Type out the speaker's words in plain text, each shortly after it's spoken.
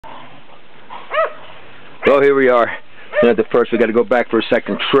Well, here we are. At the first, we got to go back for a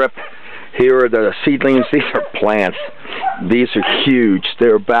second trip. Here are the seedlings. These are plants. These are huge.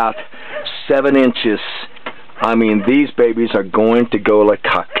 They're about 7 inches. I mean, these babies are going to go like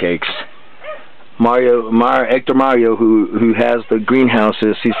hotcakes. Hector Mario, who has the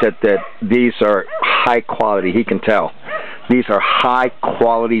greenhouses, he said that these are high quality. He can tell. These are high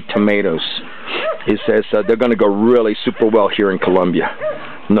quality tomatoes. He says they're going to go really super well here in Colombia.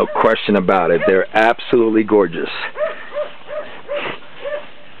 No question about it. They're absolutely gorgeous.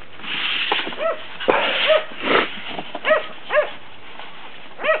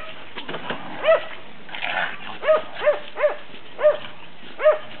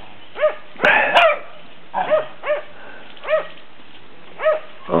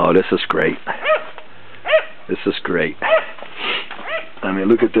 Oh, this is great. This is great. I mean,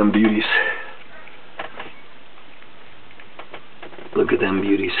 look at them beauties. Look at them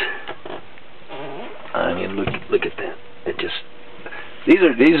beauties. I mean, look at that. It just these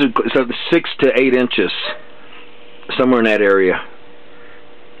are so 6 to 8 inches, somewhere in that area.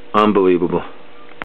 Unbelievable.